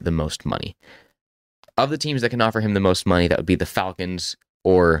him the most money. Of the teams that can offer him the most money, that would be the Falcons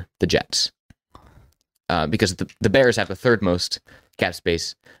or the Jets. Because the Bears have the third most cap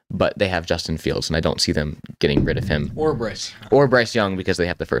space, but they have Justin Fields, and I don't see them getting rid of him. Or Bryce. Or Bryce Young, because they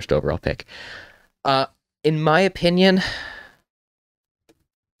have the first overall pick. In my opinion,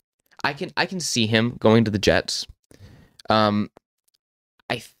 I can see him going to the Jets.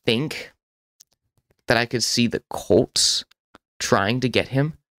 I think that I could see the Colts trying to get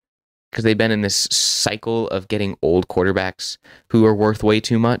him, because they've been in this cycle of getting old quarterbacks who are worth way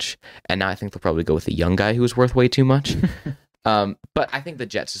too much, and now I think they'll probably go with a young guy who's worth way too much. But I think the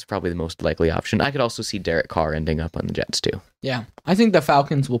Jets is probably the most likely option. I could also see Derek Carr ending up on the Jets too. Yeah, I think the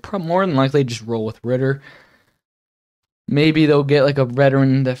Falcons will more than likely just roll with Ritter. Maybe they'll get like a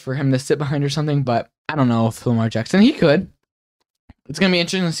veteran for him to sit behind or something, but I don't know if Lamar Jackson, he could. It's going to be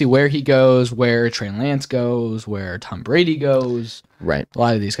interesting to see where he goes, where Trey Lance goes, where Tom Brady goes. Right. A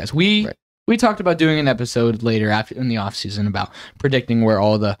lot of these guys. We talked about doing an episode later after in the offseason about predicting where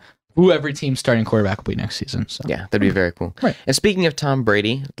who every team's starting quarterback will be next season. So yeah, that'd be very cool. Right. And speaking of Tom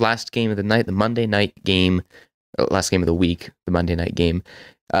Brady, last game of the night, the Monday night game, last game of the week, the Monday night game,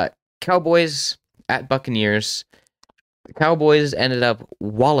 Cowboys at Buccaneers. The Cowboys ended up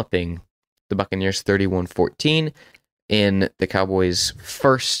walloping the Buccaneers 31-14 in the Cowboys'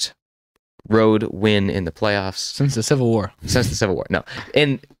 first road win in the playoffs since the Civil War. No,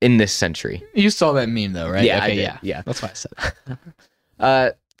 in this century. You saw that meme though, right? Yeah, okay, I did. Yeah. That's why I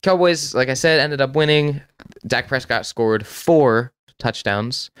said. Cowboys, like I said, ended up winning. Dak Prescott scored 4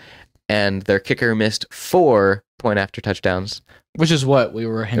 touchdowns, and their kicker missed 4 point-after touchdowns. Which is what we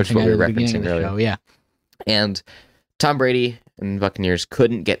were hinting at the beginning of the show, yeah. And Tom Brady and the Buccaneers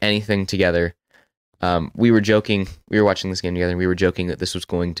couldn't get anything together. We were joking. We were watching this game together, and we were joking that this was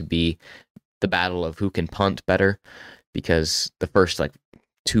going to be the battle of who can punt better, because the first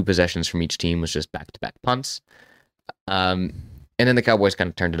 2 possessions from each team was just back-to-back punts. And then the Cowboys kind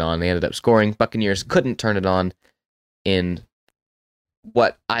of turned it on. They ended up scoring. Buccaneers couldn't turn it on in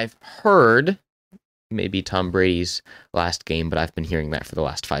what I've heard may be Tom Brady's last game, but I've been hearing that for the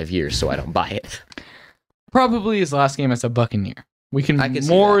last 5 years, so I don't buy it. Probably his last game as a Buccaneer. We can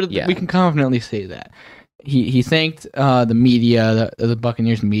we can confidently say that. He thanked the media, the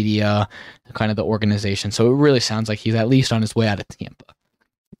Buccaneers media, kind of the organization. So it really sounds like he's at least on his way out of Tampa.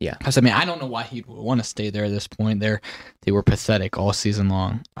 Yeah. Because, I don't know why he would want to stay there at this point. They were pathetic all season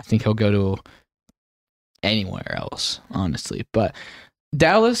long. I think he'll go to anywhere else, honestly. But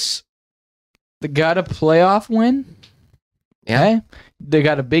Dallas, they got a playoff win. Yeah. Okay? They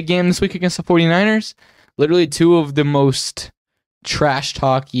got a big game this week against the 49ers. Literally 2 of the most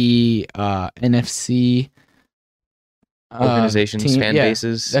trash-talky NFC organizations, fan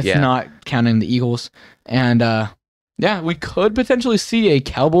bases. That's not counting the Eagles. And we could potentially see a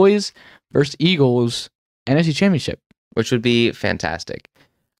Cowboys versus Eagles NFC Championship, which would be fantastic.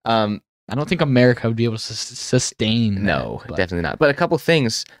 I don't think America would be able to sustain. No, definitely not. But a couple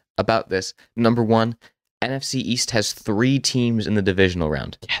things about this. Number 1, NFC East has 3 teams in the divisional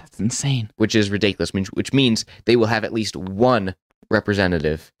round. Yeah, that's insane. Which is ridiculous. Which means they will have at least 1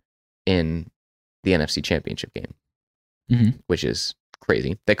 representative in the NFC Championship game, which is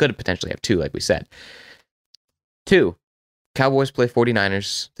crazy. They could potentially have 2, like we said. 2, Cowboys play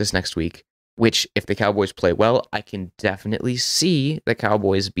 49ers this next week. which if the Cowboys play well, I can definitely see the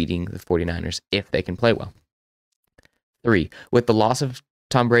Cowboys beating the 49ers if they can play well. 3, with the loss of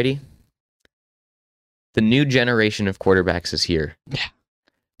Tom Brady, the new generation of quarterbacks is here. Yeah.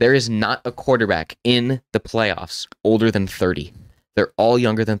 There is not a quarterback in the playoffs older than 30. They're all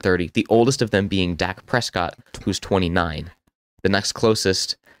younger than 30. The oldest of them being Dak Prescott, who's 29. The next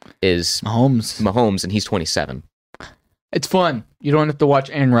closest is Mahomes, and he's 27. It's fun. You don't have to watch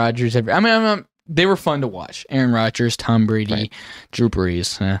Aaron Rodgers every. They were fun to watch. Aaron Rodgers, Tom Brady, Right. Drew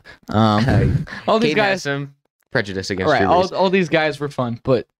Brees. All these Kate guys. has some prejudice against Right. Drew Brees. All these guys were fun,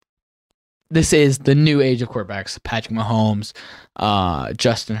 but this is the new age of quarterbacks. Patrick Mahomes,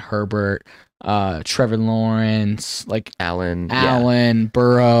 Justin Herbert, Trevor Lawrence, like Allen.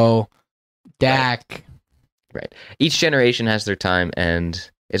 Burrow, Dak. Right. Each generation has their time,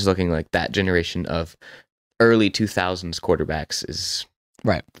 and it's looking like that generation of early 2000s quarterbacks is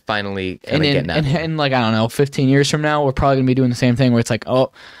Right. finally And getting out. and like, I don't know, 15 years from now, we're probably going to be doing the same thing where it's like,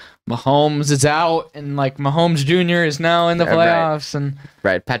 oh, Mahomes is out, and like Mahomes Jr. is now in the Yeah, right. playoffs. And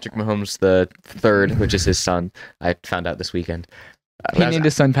Right. Patrick Mahomes the third, which is his son. I found out this weekend. he named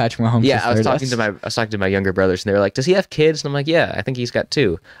his son Patrick Mahomes. Yeah, the I was third. talking to my younger brothers, and they were like, "Does he have kids?" And I'm like, "Yeah, I think he's got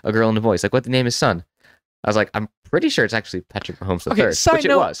 2, a girl and a boy." He's like, "What the name is son?" I was like, "I'm pretty sure it's actually Patrick Mahomes the Okay, third," side which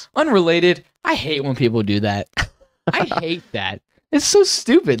note, it was. Unrelated. I hate when people do that. I hate that. It's so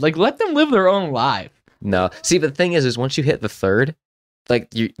stupid. Like, let them live their own life. No, see, but the thing is once you hit the third,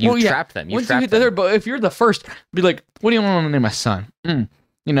 like you Well, yeah, trapped them. You Once you trapped hit the them. third, but if you're the first, be like, what do you want to name my son?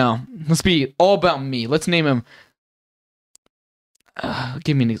 You know, let's be all about me. Let's name him.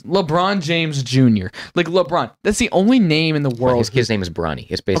 Give me an LeBron James Jr. Like LeBron. That's the only name in the Well, world. his name is Bronny.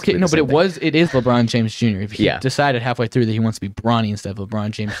 It's basically Okay, no, the but same thing. it is LeBron James Jr. If he Yeah. decided halfway through that he wants to be Bronny instead of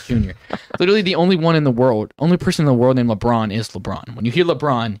LeBron James Jr. Literally the only one in the world, only person in the world named LeBron is LeBron. When you hear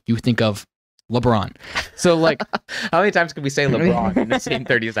LeBron, you think of LeBron. So like, How many times can we say LeBron in the same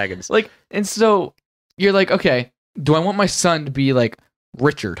 30 seconds? and so you're like, okay, do I want my son to be like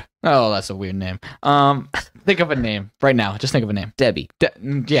Richard? Oh, that's a weird name. Think of a name right now. Just think of a name. Debbie.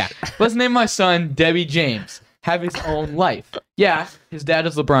 Yeah. Let's name my son Debbie James. Have his own life. Yeah, his dad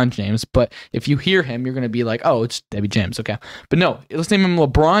is LeBron James, but if you hear him, you're going to be like, oh, it's Debbie James. Okay. But no, let's name him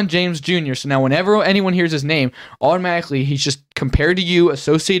LeBron James Jr. So now whenever anyone hears his name, automatically he's just compared to you,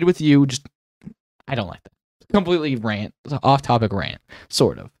 associated with you. Just, I don't like that. Completely rant. Off topic rant.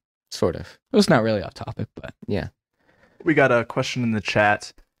 Sort of. Sort of. It was not really off topic, but Yeah. We got a question in the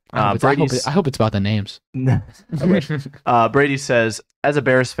chat. I hope it's about the names. Brady says, as a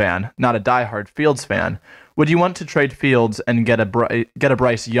Bears fan, not a diehard Fields fan, would you want to trade Fields and get a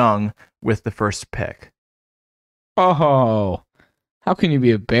Bryce Young with the first pick? Oh, how can you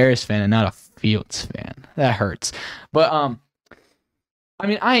be a Bears fan and not a Fields fan? That hurts. But I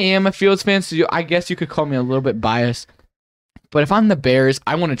mean, I am a Fields fan, so I guess you could call me a little bit biased. But if I'm the Bears,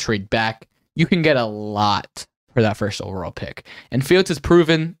 I want to trade back. You can get a lot for that first overall pick, and Fields has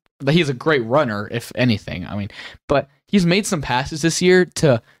proven that he's a great runner, if anything. I mean, but he's made some passes this year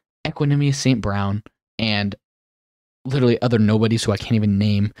to Equanimous St. Brown and literally other nobodies who I can't even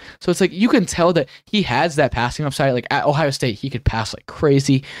name. So it's like you can tell that he has that passing upside. Like at Ohio State, he could pass like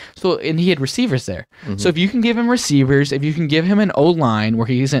crazy. So and he had receivers there. So if you can give him receivers, if you can give him an O-line where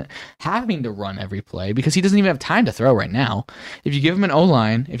he isn't having to run every play because he doesn't even have time to throw right now. If you give him an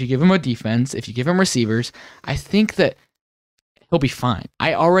O-line, if you give him a defense, if you give him receivers, I think that he'll be fine.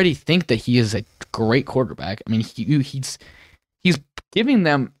 I already think that he is a great quarterback. I mean, he's giving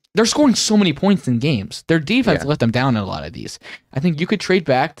them. They're scoring so many points in games. Their defense let them down in a lot of these. I think you could trade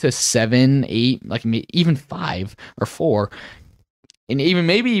back to 7, 8, like even 5 or 4, and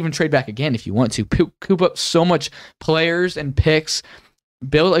maybe even trade back again if you want to. Coop up so much players and picks.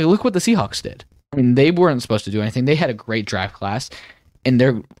 Build look what the Seahawks did. I mean, they weren't supposed to do anything. They had a great draft class,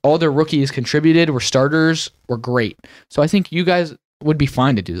 and all their rookies contributed. Were starters. Were great. So I think you guys would be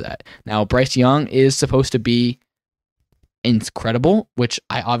fine to do that. Now Bryce Young is supposed to be incredible, which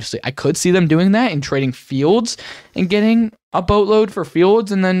I could see them doing that and trading Fields and getting a boatload for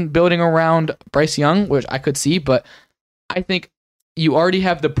Fields and then building around Bryce Young, which I could see. But I think you already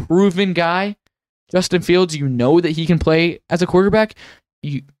have the proven guy, Justin Fields. You know that he can play as a quarterback.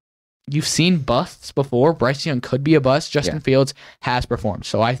 You've seen busts before. Bryce Young could be a bust. Justin Fields has performed.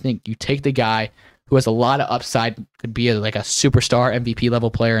 So I think you take the guy who has a lot of upside, could be like a superstar MVP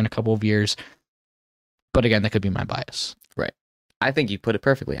level player in a couple of years. But again, that could be my bias. Right. I think you put it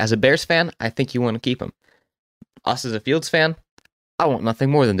perfectly. As a Bears fan, I think you want to keep him. Us as a Fields fan, I want nothing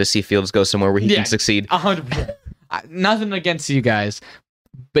more than to see Fields go somewhere where he can succeed. 100%. Nothing against you guys,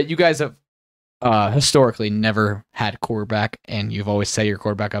 but you guys have historically never had quarterback, and you've always set your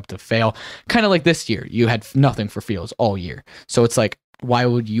quarterback up to fail. Kind of like this year, you had nothing for Fields all year. So it's like, why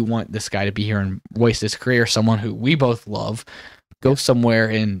would you want this guy to be here and waste his career? Someone who we both love, go somewhere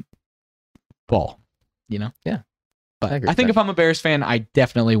and ball, you know? Yeah. But I agree I with think that. if I'm a Bears fan, I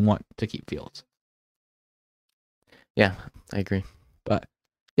definitely want to keep Fields. Yeah, I agree. But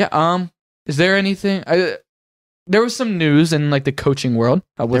yeah, is there anything? There was some news in like the coaching world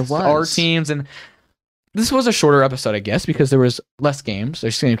with There our was. teams, and this was a shorter episode, I guess, because there was less games.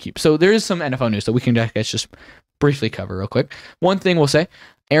 They're just going to keep. So there is some NFL news that we can, I guess, just briefly cover real quick. One thing we'll say: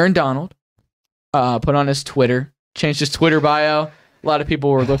 Aaron Donald put on his Twitter, changed his Twitter bio. A lot of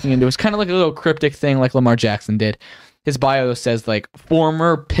people were looking into it. It's kind of like a little cryptic thing, like Lamar Jackson did. His bio says like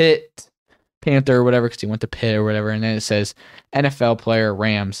former Pitt Panther or whatever, because he went to Pitt or whatever, and then it says NFL player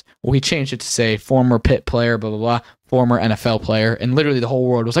Rams. Well, he changed it to say former Pitt player, blah blah blah, former NFL player, and literally the whole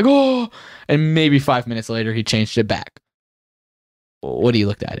world was like, oh, and maybe 5 minutes later he changed it back. What do you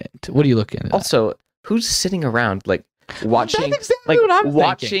look at it? What do you look at it? Also, who's sitting around like watching That's exactly what I'm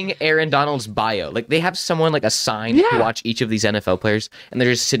watching Aaron Donald's bio? Like they have someone like assigned to Yeah. watch each of these NFL players, and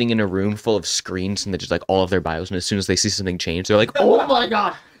they're just sitting in a room full of screens, and they're just like all of their bios. And as soon as they see something change, they're like, "Oh my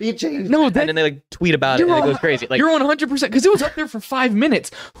god, he changed!" No, and then they like tweet about it, and it goes crazy. Like you're 100% because it was up there for 5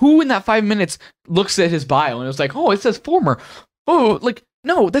 minutes. Who in that 5 minutes looks at his bio and it was like, oh, it says former. Oh, like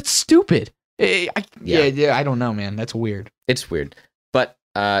no, that's stupid. Yeah, I don't know, man. That's weird. it's weird, but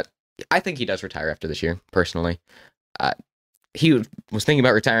I think he does retire after this year. Personally, he was thinking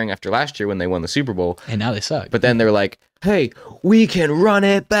about retiring after last year when they won the Super Bowl. And now they suck. But then they were like, hey, we can run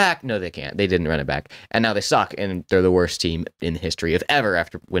it back. No, they can't. They didn't run it back. And now they suck, and they're the worst team in the history of ever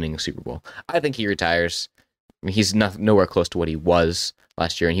after winning a Super Bowl. I think he retires. I mean, he's nowhere close to what he was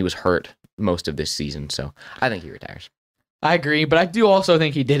last year, and he was hurt most of this season. So I think he retires. I agree, but I do also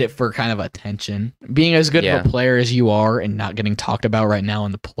think he did it for kind of attention. Being as good of a player as you are and not getting talked about right now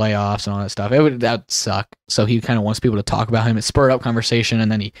in the playoffs and all that stuff, that would suck. So he kind of wants people to talk about him. It spurred up conversation,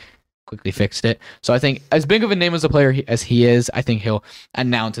 and then he quickly fixed it. So I think as big of a name as a player as he is, I think he'll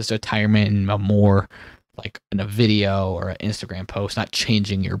announce his retirement in a more like in a video or an Instagram post, not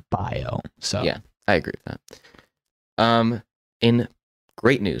changing your bio. So Yeah, I agree with that. In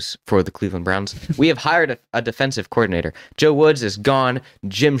great news for the Cleveland Browns, we have hired a defensive coordinator. Joe Woods is gone.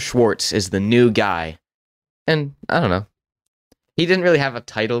 Jim Schwartz is the new guy. And I don't know. He didn't really have a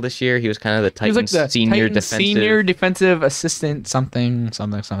title this year. He was kind of the he was Titans like the senior Titans defensive. senior defensive assistant, something.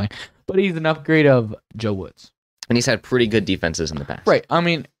 But he's an upgrade of Joe Woods. And he's had pretty good defenses in the past. Right. I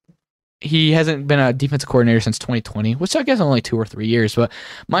mean, he hasn't been a defensive coordinator since 2020, which I guess only 2 or 3 years. But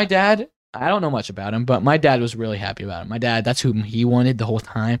my dad, I don't know much about him, but my dad was really happy about him. My dad, that's who he wanted the whole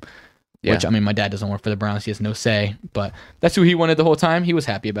time. Yeah. Which, I mean, my dad doesn't work for the Browns. He has no say. But that's who he wanted the whole time. He was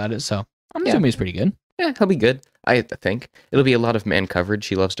happy about it. So I'm assuming he's pretty good. Yeah, he'll be good. I think it'll be a lot of man coverage.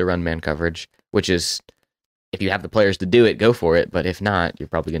 He loves to run man coverage, which is, if you have the players to do it, go for it. But if not, you're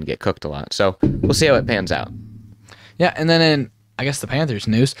probably going to get cooked a lot. So we'll see how it pans out. Yeah, and then in, I guess, the Panthers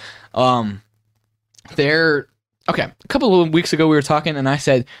news, they're okay. A couple of weeks ago, we were talking, and I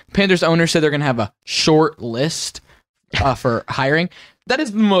said Panthers owner said they're going to have a short list for hiring. That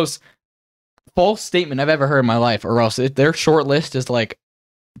is the most false statement I've ever heard in my life, or else their short list is like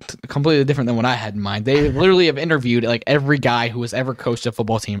completely different than what I had in mind. They literally have interviewed like every guy who has ever coached a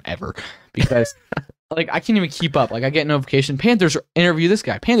football team ever, because like I can't even keep up. Like I get notification, Panthers interview this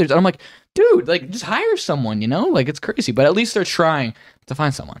guy, Panthers, and I'm like, dude, like just hire someone, you know? Like it's crazy, but at least they're trying to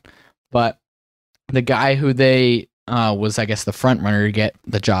find someone. But the guy who they was, I guess, the front runner to get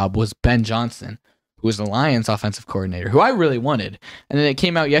the job was Ben Johnson, who was the Lions offensive coordinator, who I really wanted. And then it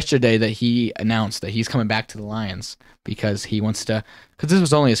came out yesterday that he announced that he's coming back to the Lions because he wants to, because this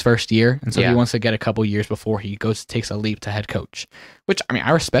was only his first year, and so he wants to get a couple years before he takes a leap to head coach. Which, I mean,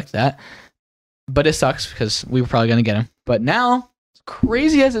 I respect that, but it sucks because we were probably going to get him. But now, as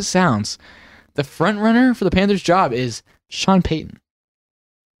crazy as it sounds, the front runner for the Panthers job is Sean Payton.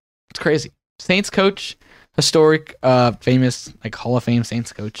 It's crazy. Saints coach, historic, famous, like Hall of Fame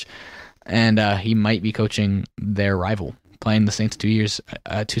Saints coach. And he might be coaching their rival, playing the Saints 2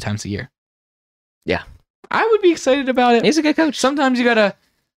 times a year. Yeah. I would be excited about it. He's a good coach. Sometimes you gotta,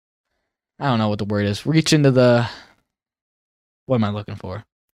 I don't know what the word is, reach into the, what am I looking for?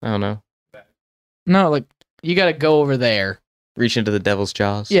 I don't know. No, like, you gotta go over there. Reach into the devil's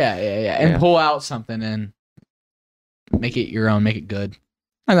jaws. Yeah. And pull out something and make it your own, make it good.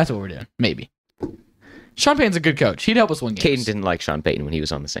 And that's what we're doing, maybe. Sean Payton's a good coach. He'd help us win games. Caden didn't like Sean Payton when he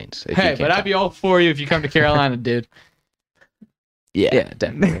was on the Saints. Hey, but I'd be all for you if you come to Carolina, dude. Yeah,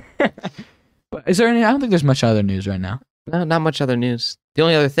 definitely. But is there any? I don't think there's much other news right now. No, not much other news. The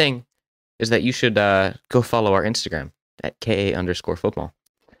only other thing is that you should go follow our Instagram at KA_football.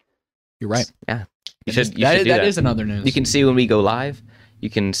 You're right. Yeah. You That should do that. That is another news. You can see when we go live. You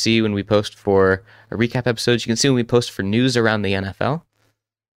can see when we post for a recap episodes. You can see when we post for news around the NFL.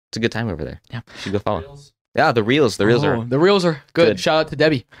 It's a good time over there. Yeah. You should go follow. Yeah, the reels. The reels are. The reels are good. Good. Shout out to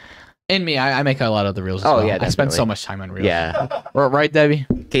Debbie. And me, I make a lot of the reels. As Oh, well. yeah, I spend definitely. so much time on reels. Yeah. Right, Debbie?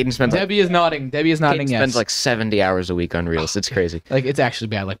 Caden spends Debbie is nodding. Debbie is nodding. Caden Yes. spends like 70 hours a week on reels. It's crazy. Like it's actually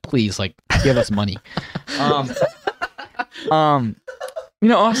bad. Like please, like give us money.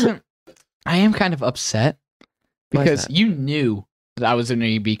 Austin, I am kind of upset Why is because that? you knew that I was going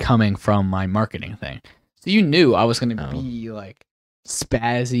to be coming from my marketing thing, so you knew I was going to Oh. be like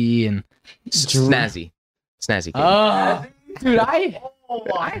spazzy and Snazzy. Snazzy. Caden. Dude,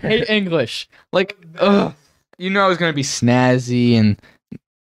 I hate English. Like, you know, I was going to be snazzy and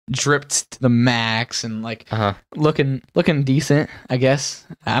dripped to the max and like Uh-huh. looking decent, I guess.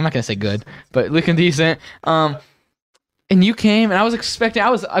 I'm not gonna say good, but looking decent. And you came, and I was expecting. I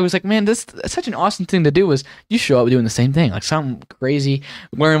was like, man, this is such an awesome thing to do. Was you show up doing the same thing, like something crazy,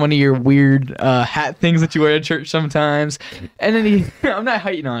 wearing one of your weird hat things that you wear at church sometimes. And then I'm not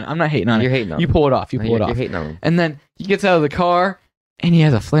hating on it. You're hating on You him. pull it off. You No, pull it you're off. hating on him. And then he gets out of the car, and he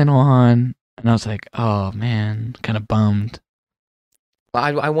has a flannel on, and I was like, oh man, kind of bummed.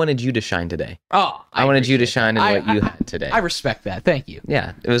 Well, I wanted you to shine today. Oh, I wanted you to appreciate shine in that. what you had today. I respect that. Thank you.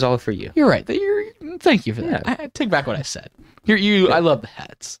 Yeah, it was all for you. You're right. Thank you for that. Yeah. I take back what I said. I love the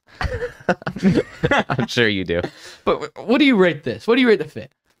hats. I'm sure you do. But what do you rate this? What do you rate the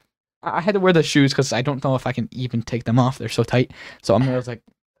fit? I had to wear the shoes because I don't know if I can even take them off. They're so tight. So I'm gonna like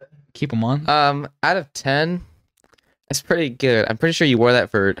keep them on. Out of 10, that's pretty good. I'm pretty sure you wore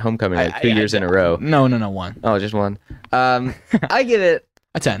that for homecoming like 2 years in a row. No, one. Oh, just one. I give it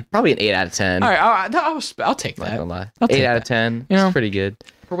A 10. probably an 8 out of 10. All right, I'll take Not that. gonna lie. I'll 8 take out of that. 10. You know? It's pretty good.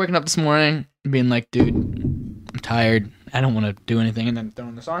 We're waking up this morning and being like, dude, I'm tired. I don't want to do anything, and then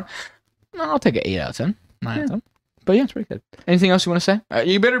throwing this on. No, I'll take an 8 out of 10. 9 out of 10. But yeah, it's pretty good. Anything else you want to say?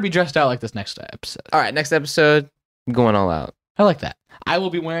 You better be dressed out like this next episode. All right, next episode, I'm going all out. I like that. I will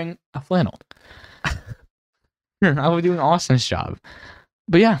be wearing a flannel. I will be doing Austin's job.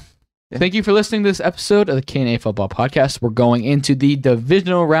 But yeah. Thank you for listening to this episode of the K&A Football Podcast. We're going into the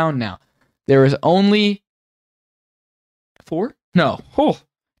divisional round now. There is only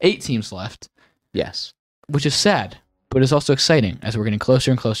 8 teams left, Yes. which is sad, but it's also exciting as we're getting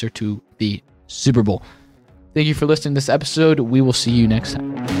closer and closer to the Super Bowl. Thank you for listening to this episode. We will see you next time.